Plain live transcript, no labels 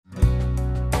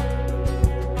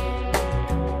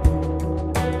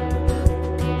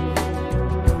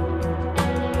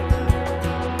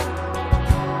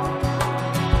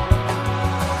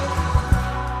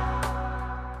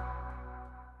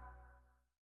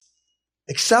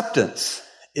Acceptance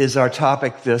is our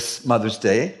topic this Mother's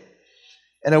Day.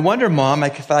 And I wonder, Mom,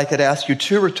 if I could ask you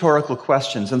two rhetorical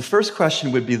questions. And the first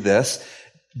question would be this: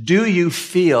 do you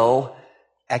feel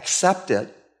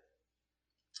accepted?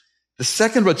 The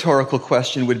second rhetorical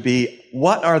question would be,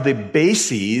 what are the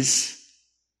bases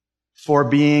for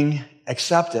being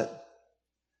accepted?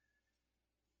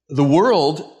 The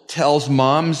world tells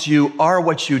moms you are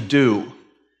what you do.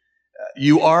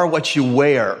 You are what you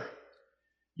wear.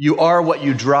 You are what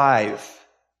you drive.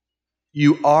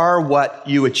 You are what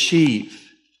you achieve.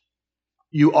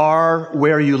 You are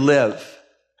where you live.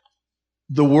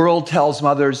 The world tells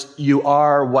mothers you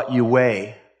are what you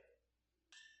weigh.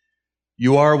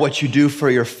 You are what you do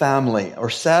for your family. Or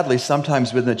sadly,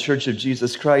 sometimes within the Church of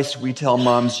Jesus Christ, we tell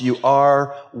moms you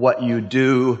are what you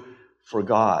do for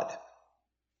God.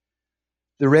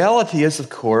 The reality is, of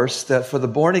course, that for the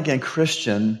born-again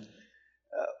Christian,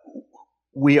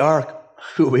 we are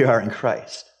who we are in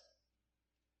Christ.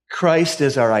 Christ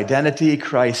is our identity.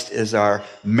 Christ is our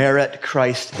merit.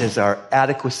 Christ is our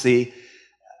adequacy.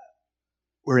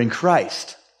 We're in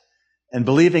Christ. And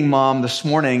believing, Mom, this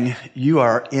morning, you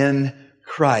are in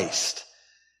Christ.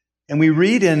 And we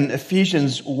read in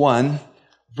Ephesians 1,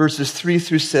 verses 3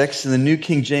 through 6 in the New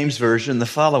King James Version, the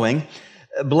following: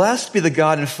 "Blessed be the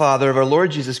God and Father of our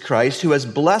Lord Jesus Christ, who has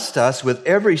blessed us with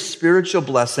every spiritual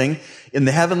blessing in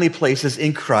the heavenly places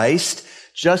in Christ,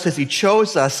 just as he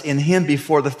chose us in him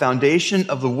before the foundation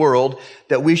of the world,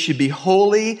 that we should be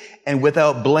holy and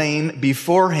without blame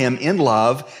before him in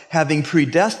love, having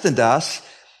predestined us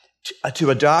to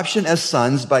adoption as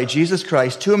sons by Jesus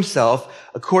Christ to himself,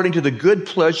 according to the good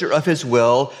pleasure of his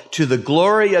will, to the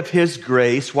glory of his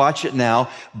grace," watch it now,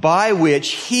 "by which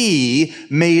he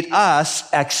made us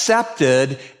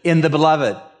accepted in the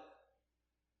beloved."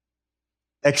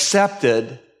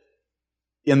 Accepted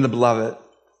in the beloved.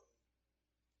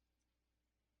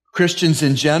 Christians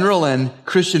in general and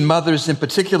Christian mothers in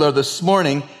particular this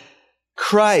morning,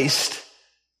 Christ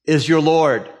is your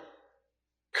Lord.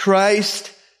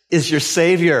 Christ is your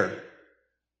Savior.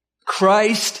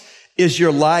 Christ is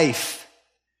your life.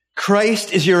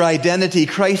 Christ is your identity.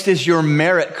 Christ is your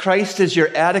merit. Christ is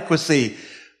your adequacy.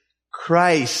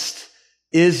 Christ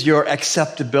is your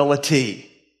acceptability.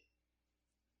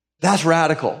 That's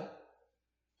radical.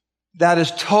 That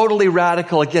is totally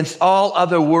radical against all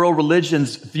other world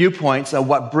religions' viewpoints of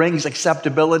what brings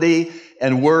acceptability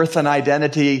and worth and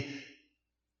identity.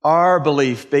 Our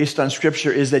belief, based on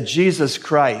Scripture, is that Jesus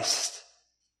Christ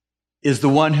is the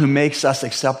one who makes us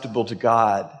acceptable to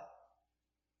God.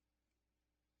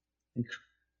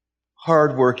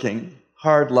 Hardworking,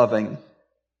 hard-loving,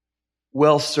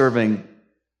 well-serving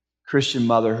Christian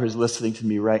mother who's listening to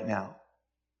me right now,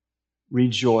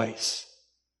 rejoice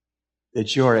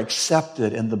that you are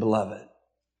accepted in the beloved.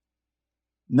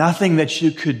 Nothing that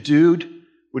you could do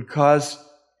would cause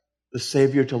the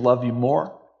Savior to love you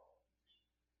more.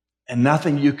 And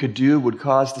nothing you could do would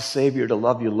cause the Savior to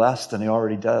love you less than he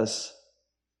already does.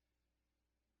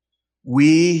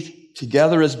 We,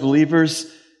 together as believers,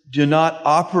 do not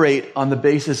operate on the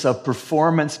basis of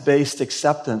performance-based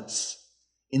acceptance.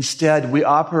 Instead, we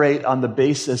operate on the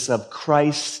basis of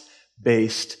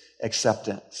Christ-based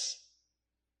acceptance.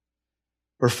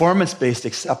 Performance-based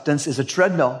acceptance is a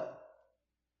treadmill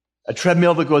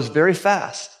that goes very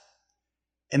fast.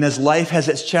 And as life has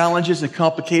its challenges and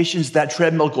complications, that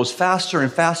treadmill goes faster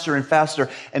and faster and faster.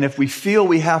 And if we feel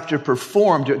we have to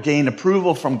perform to gain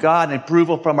approval from God and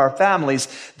approval from our families,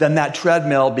 then that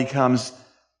treadmill becomes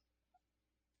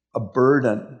a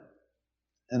burden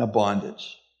and a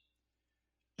bondage.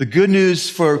 The good news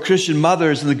for Christian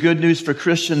mothers and the good news for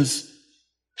Christians,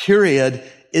 period,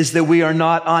 is that we are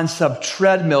not on some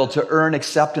treadmill to earn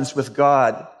acceptance with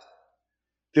God.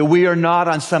 That we are not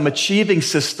on some achieving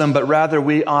system, but rather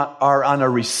we are on a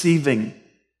receiving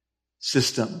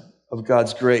system of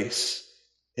God's grace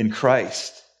in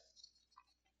Christ.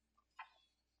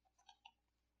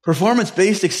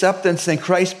 Performance-based acceptance and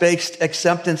Christ-based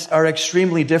acceptance are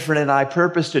extremely different, and I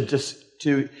purpose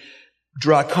to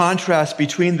draw contrast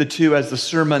between the two as the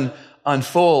sermon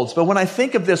unfolds. But when I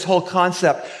think of this whole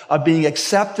concept of being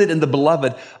accepted in the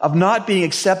beloved, of not being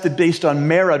accepted based on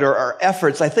merit or our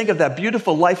efforts, I think of that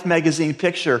beautiful Life magazine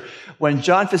picture when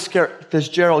John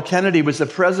Fitzgerald Kennedy was the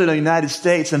President of the United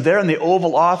States, and there in the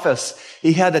Oval Office,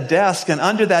 he had a desk, and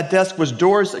under that desk was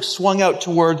doors that swung out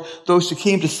toward those who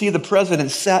came to see the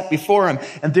President sat before him,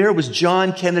 and there was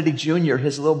John Kennedy Jr.,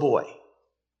 his little boy,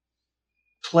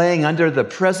 playing under the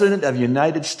President of the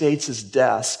United States'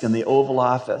 desk in the Oval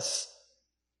Office.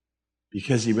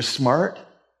 Because he was smart?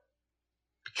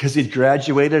 Because he'd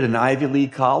graduated an Ivy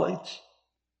League college?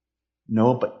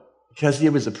 No, but because he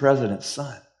was the president's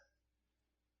son.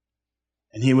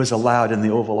 And he was allowed in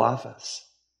the Oval Office.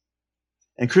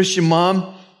 And Christian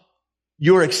mom,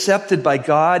 you're accepted by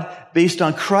God based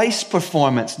on Christ's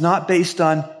performance, not based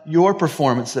on your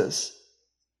performances.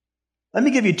 Let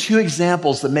me give you two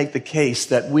examples that make the case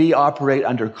that we operate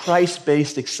under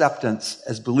Christ-based acceptance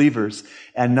as believers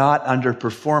and not under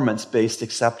performance-based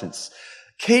acceptance.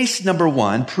 Case number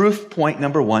one, proof point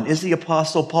number one, is the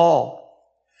Apostle Paul.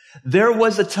 There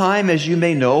was a time, as you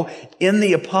may know, in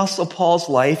the Apostle Paul's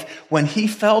life when he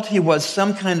felt he was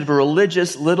some kind of a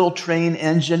religious little train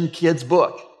engine kid's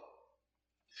book.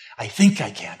 I think I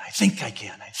can, I think I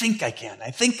can, I think I can,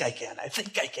 I think I can, I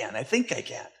think I can, I think I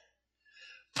can.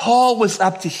 Paul was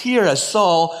up to here as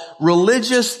Saul,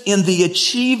 religious in the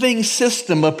achieving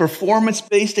system of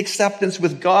performance-based acceptance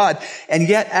with God. And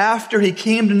yet after he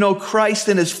came to know Christ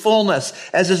in his fullness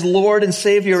as his Lord and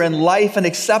Savior in life and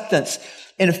acceptance,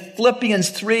 in Philippians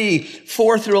 3,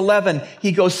 4 through 11,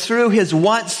 he goes through his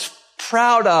once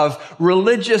proud of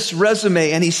religious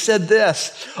resume, and he said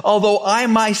this: although I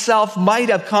myself might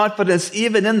have confidence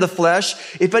even in the flesh,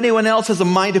 if anyone else has a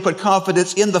mind to put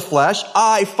confidence in the flesh,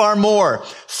 I far more,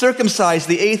 circumcised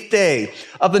the 8th day,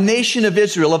 of the nation of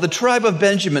Israel, of the tribe of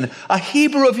Benjamin, a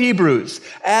Hebrew of Hebrews,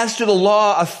 as to the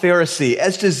law, a Pharisee,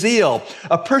 as to zeal,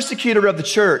 a persecutor of the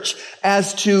church,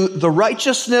 as to the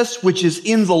righteousness which is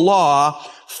in the law,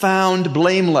 found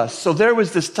blameless. So there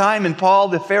was this time in Paul,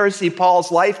 the Pharisee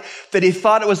Paul's life, that he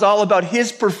thought it was all about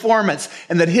his performance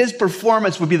and that his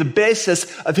performance would be the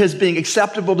basis of his being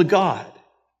acceptable to God.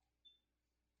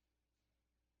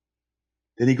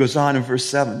 Then he goes on in verse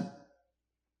 7.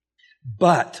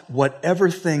 But whatever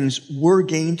things were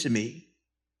gain to me,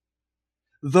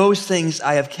 those things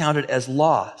I have counted as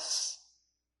loss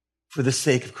for the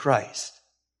sake of Christ.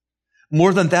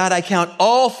 More than that, I count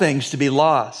all things to be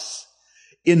loss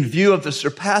in view of the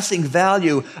surpassing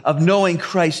value of knowing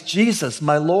Christ Jesus,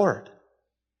 my Lord,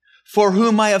 for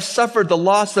whom I have suffered the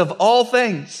loss of all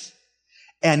things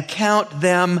and count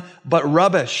them but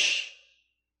rubbish,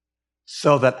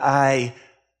 so that I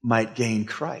might gain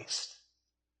Christ.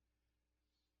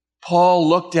 Paul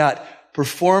looked at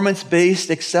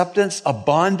performance-based acceptance, a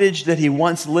bondage that he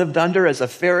once lived under as a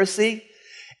Pharisee,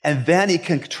 and then he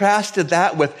contrasted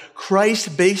that with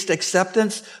Christ-based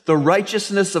acceptance, the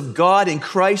righteousness of God in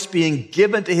Christ being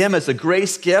given to him as a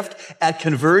grace gift at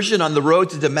conversion on the road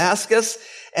to Damascus.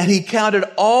 And he counted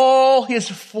all his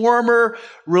former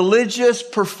religious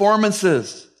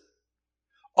performances,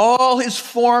 all his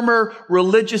former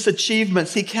religious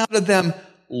achievements, he counted them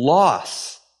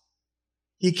loss.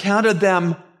 He counted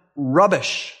them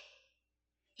rubbish.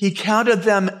 He counted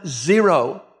them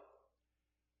zero.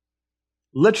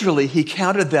 Literally, he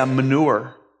counted them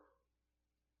manure.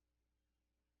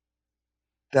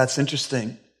 That's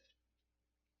interesting.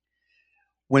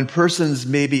 When persons,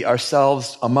 maybe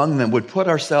ourselves among them, would put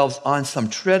ourselves on some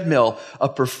treadmill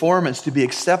of performance to be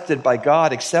accepted by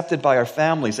God, accepted by our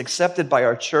families, accepted by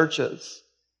our churches,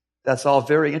 that's all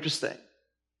very interesting.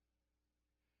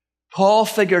 Paul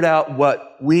figured out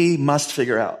what we must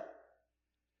figure out,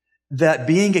 that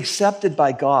being accepted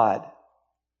by God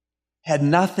had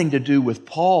nothing to do with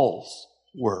Paul's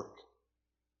work,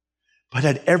 but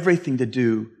had everything to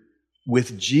do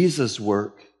with Jesus'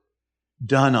 work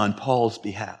done on Paul's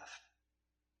behalf.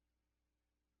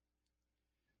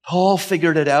 Paul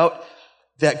figured it out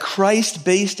that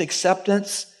Christ-based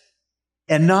acceptance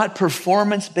and not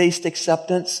performance-based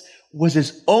acceptance was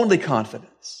his only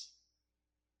confidence,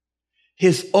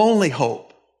 his only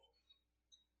hope,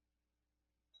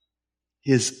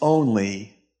 his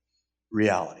only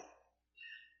reality.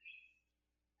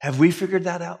 Have we figured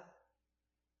that out?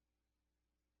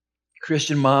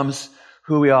 Christian moms,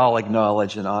 who we all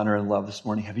acknowledge and honor and love this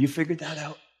morning, have you figured that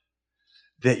out?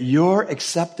 That your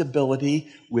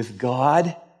acceptability with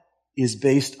God is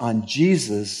based on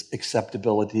Jesus'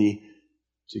 acceptability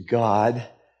to God,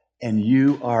 and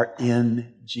you are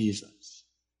in Jesus.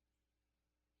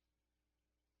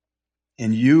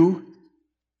 And you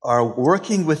are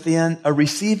working within a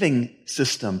receiving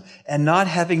system and not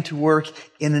having to work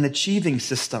in an achieving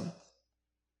system.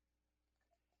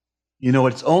 You know,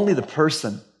 it's only the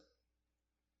person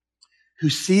who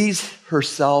sees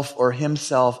herself or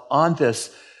himself on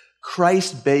this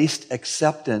Christ-based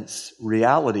acceptance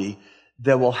reality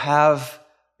that will have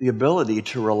the ability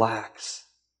to relax,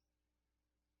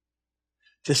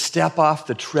 to step off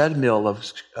the treadmill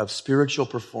of spiritual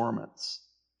performance,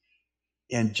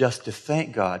 and just to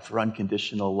thank God for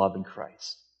unconditional love in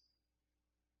Christ.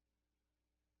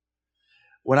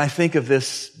 When I think of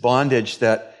this bondage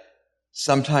that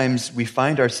sometimes we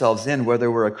find ourselves in, whether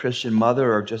we're a Christian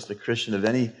mother or just a Christian of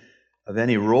any of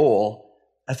any role,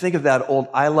 I think of that old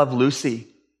I Love Lucy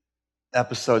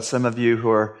episode. Some of you who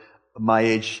are my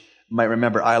age might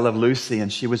remember I Love Lucy,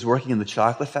 and she was working in the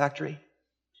chocolate factory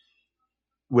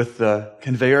with the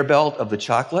conveyor belt of the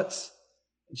chocolates.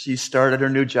 She started her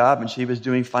new job, and she was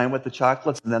doing fine with the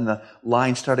chocolates, and then the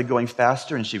line started going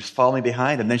faster, and she was falling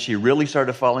behind, and then she really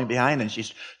started falling behind, and she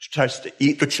starts to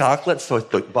eat the chocolates so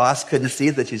the boss couldn't see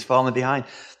that she's falling behind.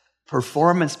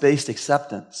 Performance-based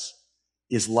acceptance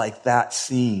is like that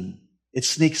scene. It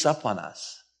sneaks up on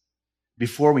us.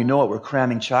 Before we know it, we're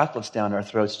cramming chocolates down our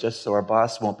throats just so our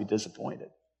boss won't be disappointed.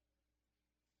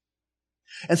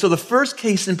 And so the first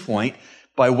case in point,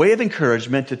 by way of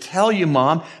encouragement, to tell you,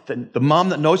 mom, that the mom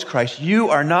that knows Christ, you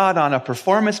are not on a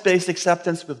performance-based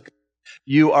acceptance with God.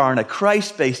 You are on a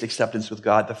Christ-based acceptance with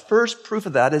God. The first proof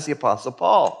of that is the Apostle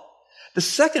Paul. The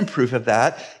second proof of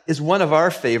that is one of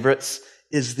our favorites,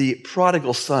 is the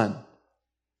prodigal son.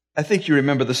 I think you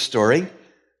remember the story.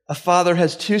 A father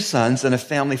has two sons in a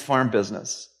family farm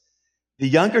business. The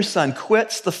younger son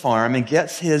quits the farm and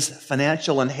gets his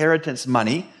financial inheritance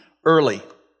money early.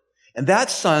 And that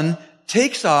son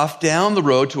takes off down the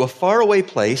road to a faraway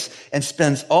place and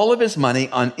spends all of his money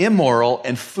on immoral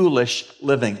and foolish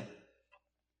living.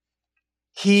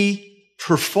 He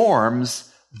performs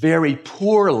very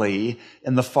poorly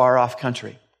in the far-off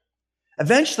country.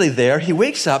 Eventually there, he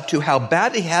wakes up to how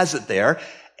bad he has it there,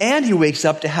 and he wakes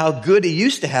up to how good he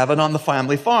used to have it on the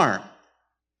family farm.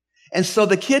 And so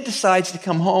the kid decides to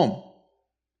come home.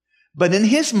 But in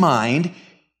his mind,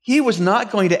 he was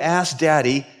not going to ask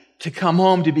Daddy to come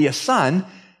home to be a son,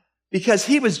 because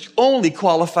he was only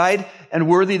qualified and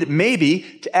worthy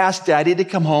maybe to ask Daddy to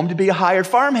come home to be a hired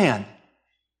farmhand.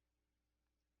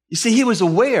 You see, he was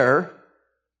aware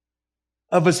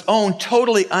of his own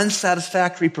totally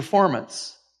unsatisfactory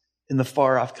performance in the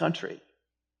far-off country.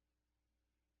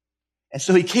 And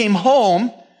so he came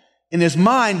home in his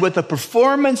mind with a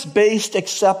performance-based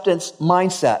acceptance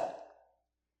mindset.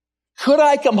 Could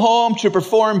I come home to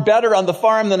perform better on the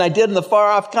farm than I did in the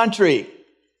far-off country?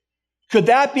 Could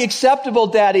that be acceptable,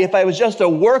 Daddy, if I was just a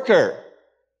worker?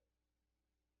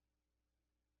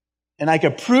 And I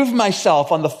could prove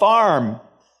myself on the farm.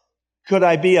 Could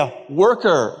I be a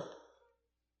worker?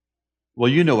 Well,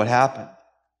 you know what happened.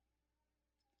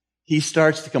 He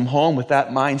starts to come home with that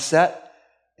mindset,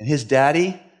 and his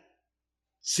daddy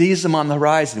sees him on the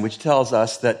horizon, which tells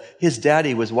us that his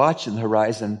daddy was watching the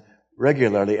horizon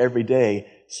regularly every day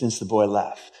since the boy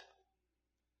left.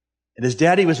 And his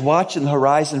daddy was watching the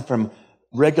horizon from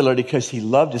regularly because he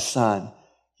loved his son.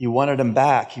 He wanted him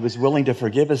back. He was willing to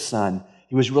forgive his son.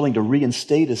 He was willing to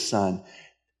reinstate his son.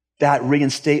 That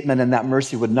reinstatement and that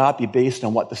mercy would not be based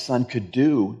on what the son could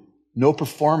do. No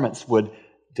performance would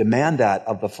demand that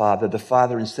of the father. The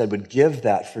father instead would give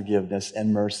that forgiveness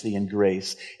and mercy and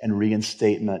grace and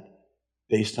reinstatement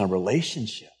based on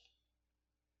relationship,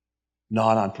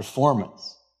 not on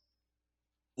performance.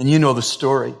 And you know the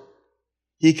story.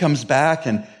 He comes back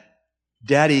and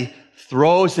Daddy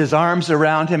throws his arms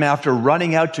around him after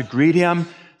running out to greet him,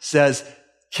 says,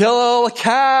 "Kill a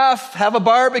calf, have a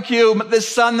barbecue. This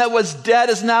son that was dead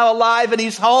is now alive and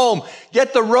he's home.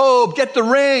 Get the robe, get the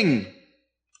ring."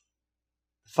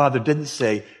 The father didn't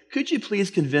say, "Could you please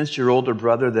convince your older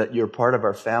brother that you're part of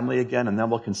our family again and then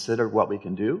we'll consider what we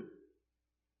can do?"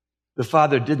 The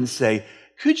father didn't say,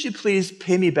 "Could you please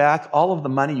pay me back all of the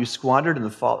money you squandered in the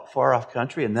far-off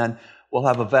country and then we'll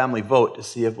have a family vote to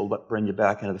see if we'll bring you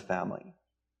back into the family."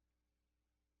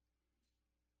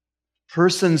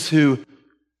 Persons who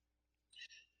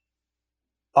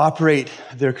operate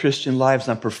their Christian lives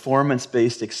on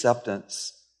performance-based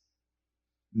acceptance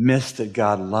miss that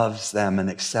God loves them and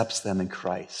accepts them in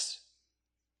Christ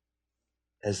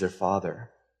as their Father.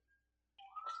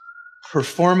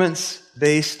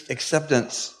 Performance-based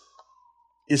acceptance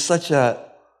is such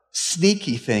a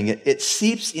sneaky thing. It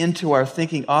seeps into our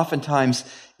thinking oftentimes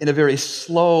in a very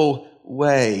slow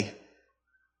way.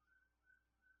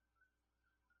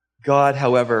 God,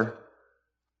 however,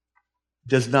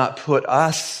 does not put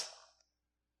us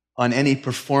on any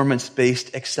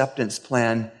performance-based acceptance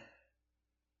plan.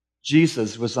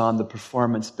 Jesus was on the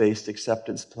performance-based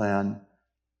acceptance plan,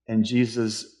 and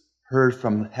Jesus heard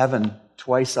from heaven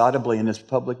twice audibly in his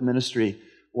public ministry,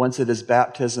 once at his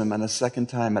baptism and a second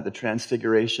time at the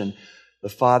transfiguration. The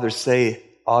Father say,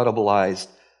 audibleized,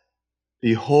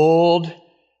 "Behold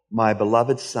my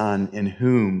beloved Son, in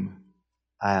whom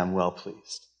I am well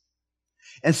pleased."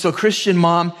 And so, Christian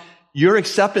mom, your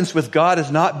acceptance with God is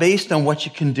not based on what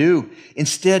you can do.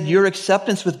 Instead, your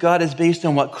acceptance with God is based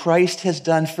on what Christ has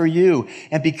done for you.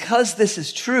 And because this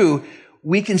is true,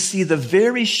 we can see the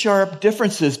very sharp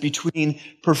differences between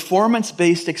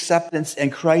performance-based acceptance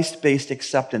and Christ-based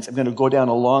acceptance. I'm going to go down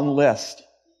a long list.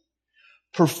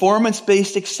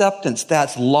 Performance-based acceptance,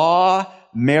 that's law,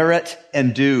 merit,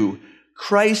 and due.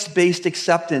 Christ-based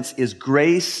acceptance is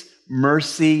grace,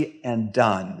 mercy, and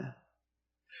done.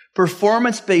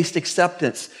 Performance-based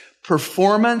acceptance,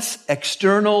 performance,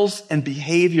 externals, and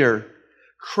behavior.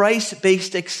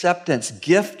 Christ-based acceptance,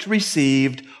 gift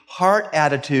received, heart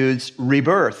attitudes,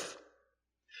 rebirth.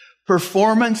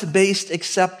 Performance-based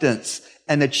acceptance,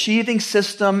 an achieving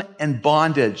system and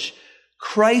bondage.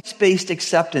 Christ-based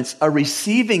acceptance, a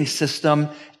receiving system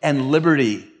and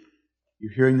liberty.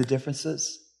 You're hearing the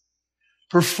differences?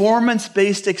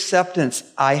 Performance-based acceptance,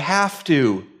 I have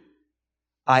to.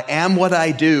 I am what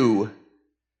I do.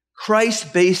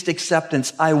 Christ-based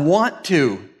acceptance, I want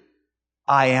to.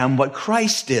 I am what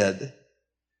Christ did.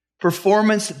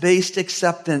 Performance-based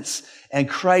acceptance and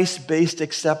Christ-based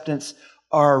acceptance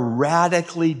are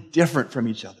radically different from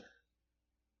each other.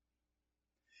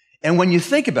 And when you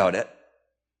think about it,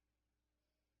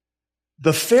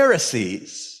 the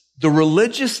Pharisees, the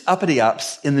religious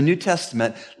uppity-ups in the New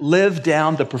Testament, lived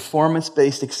down the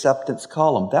performance-based acceptance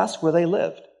column. That's where they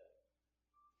lived.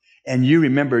 And you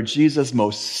remember Jesus'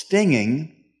 most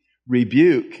stinging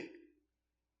rebuke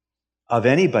of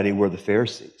anybody were the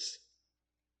Pharisees.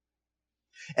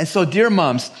 And so, dear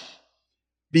moms,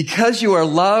 because you are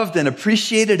loved and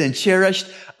appreciated and cherished,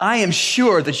 I am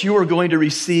sure that you are going to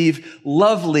receive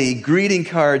lovely greeting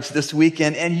cards this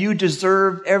weekend, and you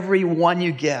deserve every one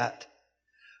you get.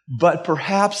 But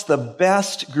perhaps the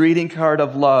best greeting card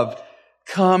of love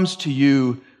comes to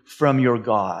you from your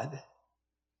God,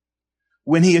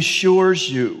 when He assures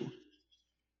you,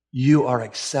 you are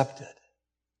accepted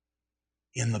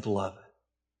in the Beloved.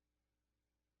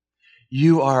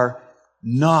 You are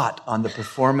not on the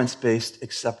performance-based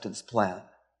acceptance plan.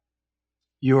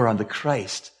 You are on the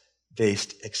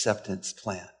Christ-based acceptance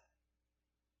plan.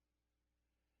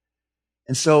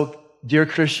 And so, dear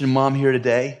Christian mom here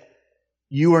today,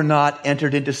 you are not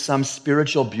entered into some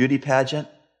spiritual beauty pageant.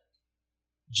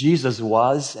 Jesus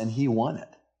was, and He won it.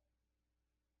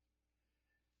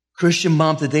 Christian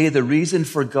mom today, the reason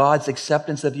for God's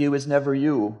acceptance of you is never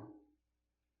you.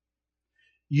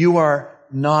 You are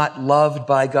not loved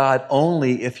by God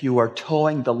only if you are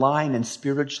towing the line and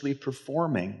spiritually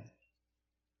performing.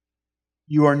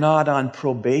 You are not on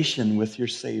probation with your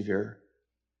Savior.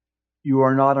 You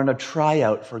are not on a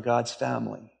tryout for God's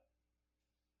family.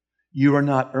 You are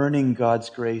not earning God's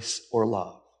grace or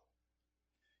love.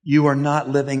 You are not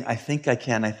living, I think I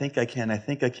can, I think I can, I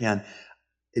think I can.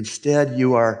 Instead,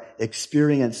 you are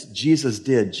experiencing Jesus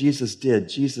did, Jesus did,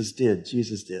 Jesus did,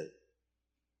 Jesus did.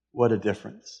 What a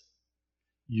difference.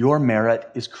 Your merit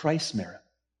is Christ's merit.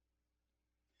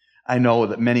 I know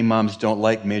that many moms don't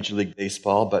like Major League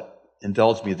Baseball, but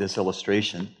indulge me this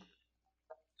illustration.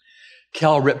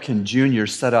 Cal Ripken Jr.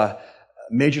 set a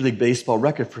Major League Baseball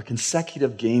record for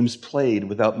consecutive games played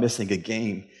without missing a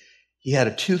game. He had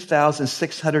a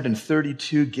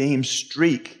 2,632 game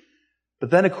streak. But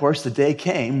then, of course, the day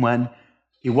came when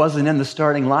he wasn't in the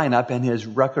starting lineup and his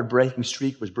record-breaking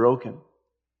streak was broken.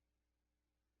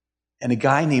 And a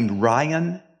guy named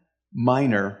Ryan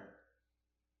Miner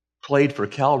played for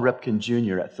Cal Ripken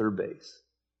Jr. at third base.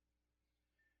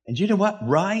 And you know what?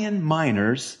 Ryan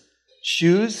Miner's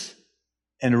shoes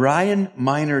and Ryan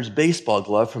Miner's baseball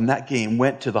glove from that game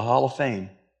went to the Hall of Fame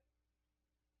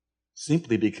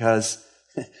simply because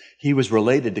he was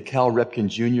related to Cal Ripken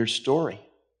Jr.'s story.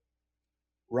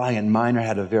 Ryan Miner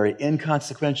had a very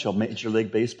inconsequential Major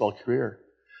League Baseball career.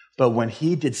 But when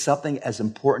he did something as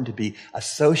important to be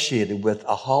associated with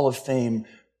a Hall of Fame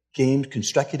game,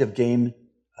 consecutive game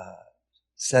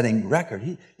setting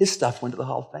record, his stuff went to the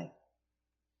Hall of Fame.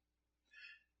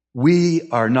 We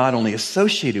are not only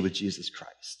associated with Jesus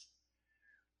Christ,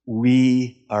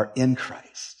 we are in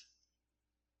Christ.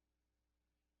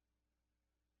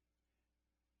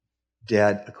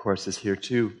 Dad, of course, is here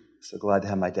too. So glad to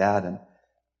have my dad. And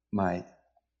my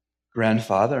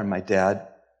grandfather and my dad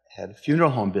had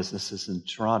funeral home businesses in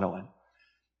Toronto. And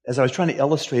as I was trying to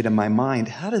illustrate in my mind,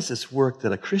 how does this work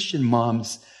that a Christian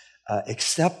mom's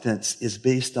acceptance is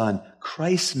based on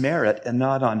Christ's merit and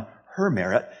not on her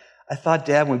merit? I thought,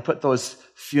 Dad, when we put those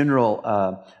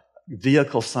funeral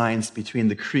vehicle signs between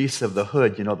the crease of the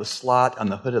hood, you know, the slot on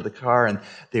the hood of the car, and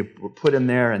they were put in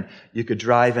there, and you could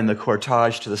drive in the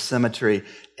cortege to the cemetery,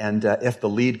 and if the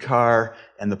lead car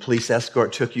and the police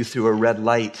escort took you through a red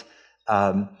light,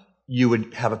 you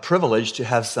would have a privilege to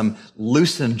have some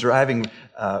loosened driving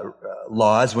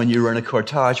laws when you were in a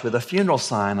cortege with a funeral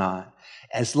sign on.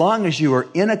 As long as you were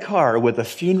in a car with a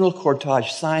funeral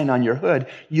cortege sign on your hood,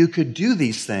 you could do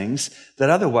these things that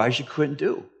otherwise you couldn't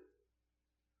do.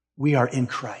 We are in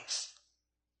Christ.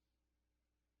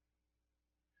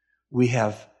 We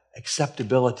have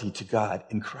acceptability to God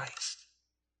in Christ.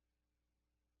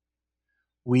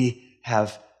 We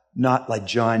have not like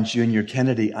John Jr.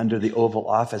 Kennedy under the Oval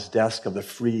Office desk of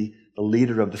the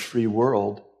leader of the free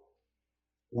world.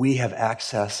 We have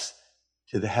access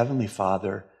to the Heavenly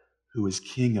Father who is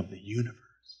King of the universe.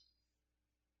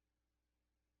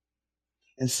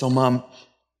 And so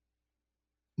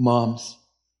moms,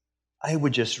 I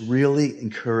would just really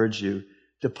encourage you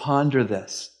to ponder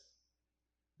this,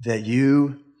 that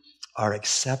you are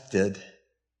accepted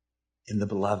in the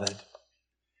Beloved.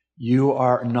 You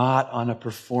are not on a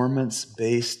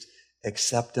performance-based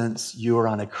acceptance. You are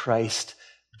on a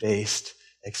Christ-based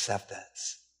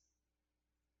acceptance.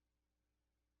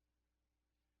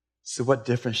 So what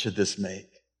difference should this make?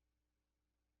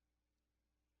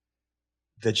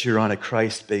 That you're on a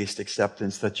Christ-based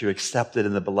acceptance, that you're accepted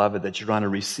in the Beloved, that you're on a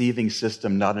receiving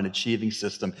system, not an achieving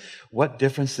system. What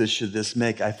differences should this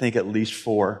make? I think at least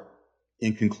 4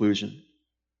 in conclusion.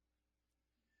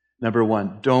 Number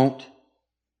 1, don't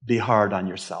be hard on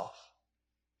yourself.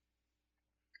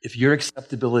 If your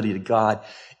acceptability to God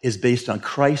is based on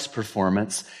Christ's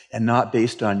performance and not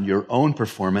based on your own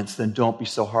performance, then don't be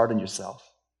so hard on yourself.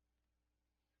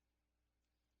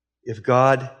 If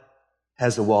God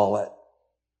has a wallet,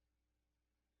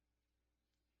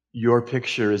 your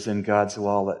picture is in God's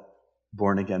wallet,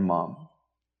 born again mom,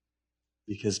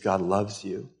 because God loves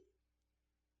you,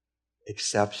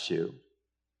 accepts you,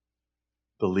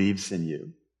 believes in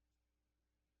you,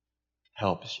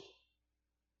 helps you.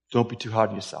 Don't be too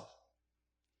hard on yourself.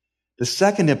 The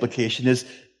second implication is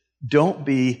don't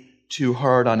be too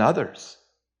hard on others.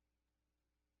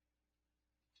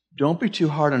 Don't be too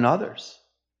hard on others.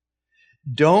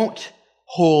 Don't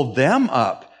hold them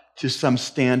up to some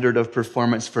standard of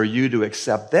performance for you to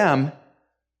accept them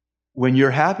when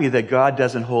you're happy that God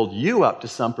doesn't hold you up to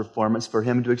some performance for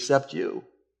Him to accept you.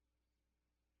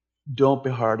 Don't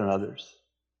be hard on others.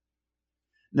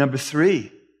 Number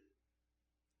 3,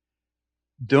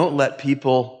 don't let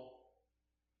people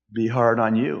be hard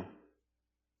on you.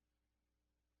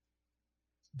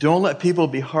 Don't let people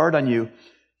be hard on you.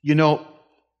 You know,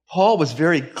 Paul was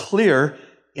very clear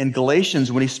in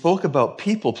Galatians when he spoke about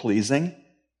people pleasing.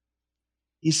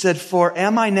 He said, "For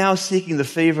am I now seeking the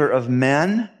favor of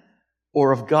men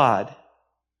or of God?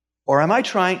 Or am I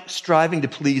striving to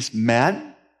please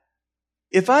men?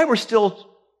 If I were still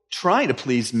trying to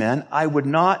please men, I would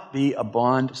not be a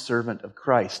bond servant of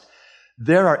Christ."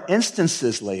 There are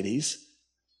instances, ladies,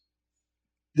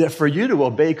 that for you to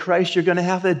obey Christ, you're going to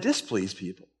have to displease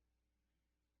people.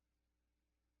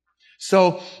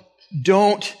 So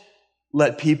don't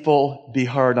let people be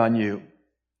hard on you.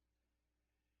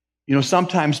 You know,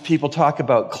 sometimes people talk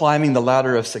about climbing the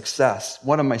ladder of success.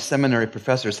 One of my seminary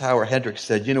professors, Howard Hendricks,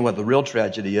 said, you know what the real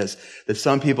tragedy is? That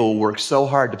some people will work so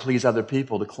hard to please other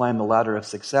people to climb the ladder of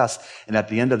success, and at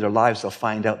the end of their lives, they'll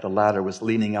find out the ladder was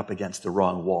leaning up against the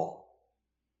wrong wall.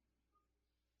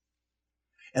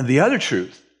 And the other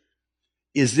truth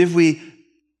is if we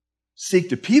seek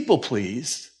to people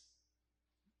please,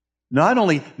 not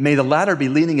only may the ladder be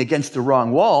leaning against the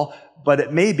wrong wall, but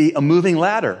it may be a moving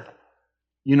ladder.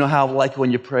 You know how, like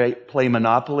when you play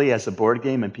Monopoly as a board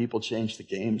game and people change the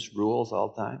game's rules all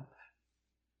the time?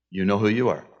 You know who you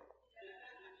are.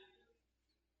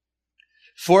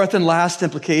 Fourth and last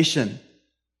implication,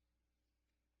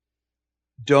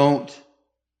 don't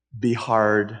be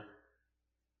hard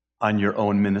on your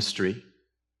own ministry.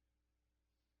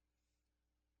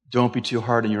 Don't be too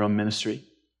hard on your own ministry.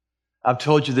 I've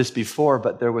told you this before,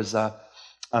 but there was a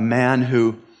man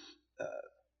who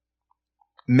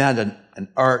met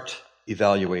an art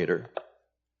evaluator.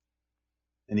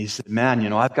 And he said, "Man, you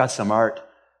know, I've got some art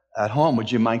at home.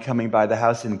 Would you mind coming by the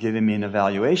house and giving me an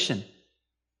evaluation?"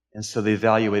 And so the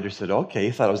evaluator said, okay.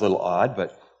 He thought it was a little odd,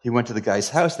 but he went to the guy's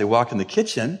house. They walk in the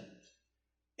kitchen,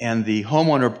 and the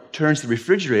homeowner turns to the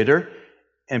refrigerator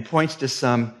and points to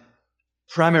some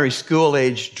primary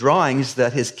school-age drawings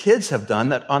that his kids have done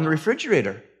that on the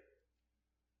refrigerator.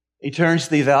 He turns to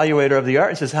the evaluator of the art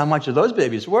and says, "How much are those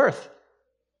babies worth?"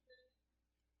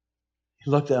 He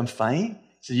looked at him funny.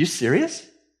 He said, "You serious?"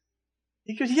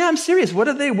 He goes, "Yeah, I'm serious. What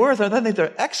are they worth? I think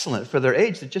they're excellent for their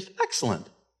age. They're just excellent."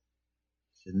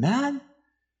 He said, "Man,"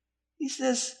 he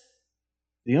says,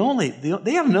 they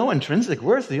have no intrinsic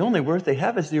worth. The only worth they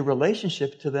have is their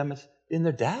relationship to them as in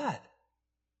their dad.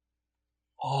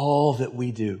 All that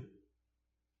we do,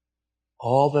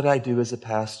 all that I do as a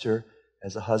pastor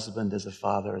as a husband, as a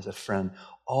father, as a friend.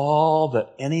 All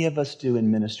that any of us do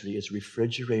in ministry is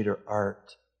refrigerator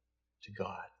art to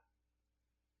God.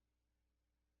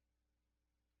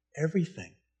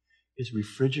 Everything is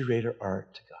refrigerator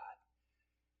art to God.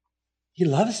 He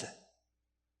loves it.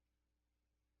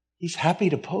 He's happy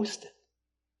to post it.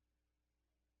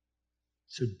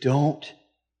 So don't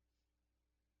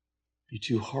be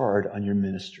too hard on your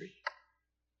ministry.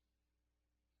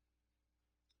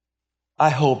 I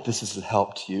hope this is a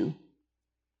help to you.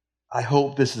 I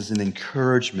hope this is an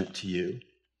encouragement to you.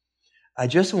 I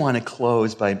just want to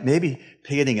close by maybe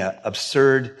painting an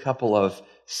absurd couple of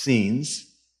scenes.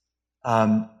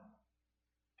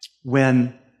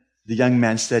 When the young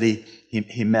man said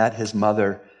he met his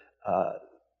mother,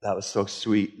 that was so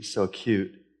sweet, so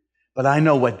cute. But I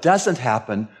know what doesn't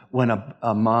happen when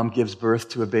a mom gives birth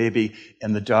to a baby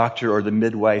and the doctor or the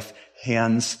midwife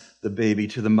hands the baby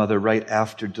to the mother right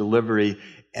after delivery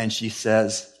and she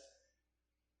says,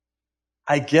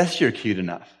 I guess you're cute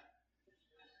enough.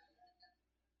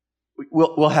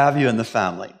 We'll have you in the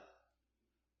family.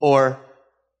 Or,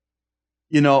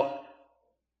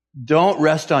 don't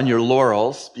rest on your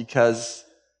laurels because,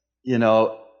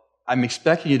 I'm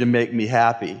expecting you to make me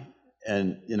happy.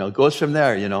 And, it goes from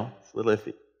there, it's a little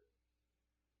iffy.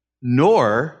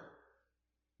 Nor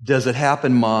does it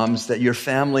happen, moms, that your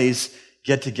families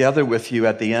get together with you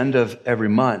at the end of every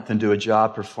month and do a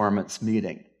job performance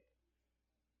meeting.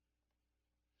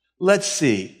 Let's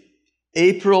see.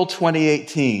 April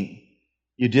 2018.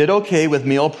 You did okay with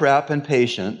meal prep and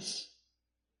patience.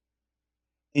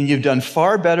 And you've done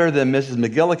far better than Mrs.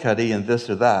 McGillicuddy in this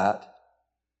or that.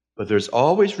 But there's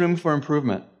always room for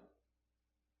improvement.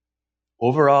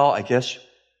 Overall, I guess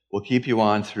we'll keep you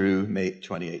on through May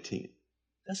 2018. It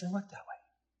doesn't work that way.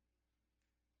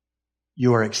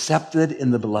 You are accepted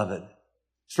in the beloved,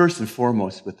 first and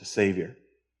foremost with the Savior.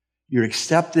 You're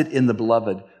accepted in the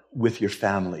beloved with your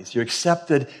families. You're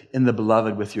accepted in the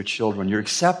beloved with your children. You're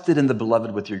accepted in the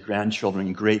beloved with your grandchildren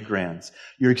and great-grands.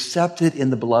 You're accepted in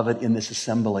the beloved in this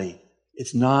assembly.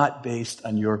 It's not based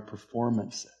on your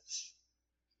performances.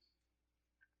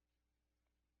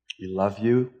 We love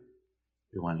you.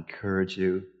 We want to encourage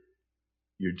you.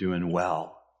 You're doing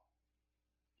well.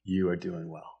 You are doing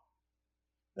well.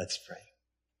 Let's pray.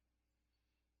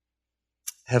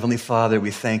 Heavenly Father,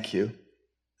 we thank you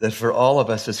that for all of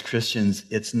us as Christians,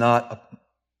 it's not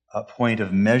a point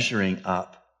of measuring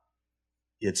up.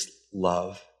 It's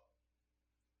love.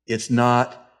 It's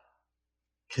not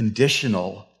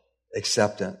conditional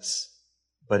acceptance,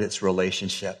 but it's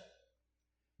relationship.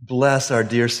 Bless our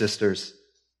dear sisters.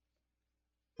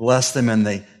 Bless them in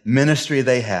the ministry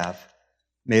they have.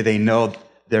 May they know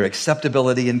their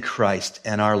acceptability in Christ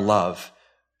and our love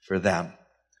for them.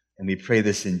 And we pray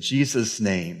this in Jesus'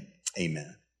 name.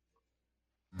 Amen.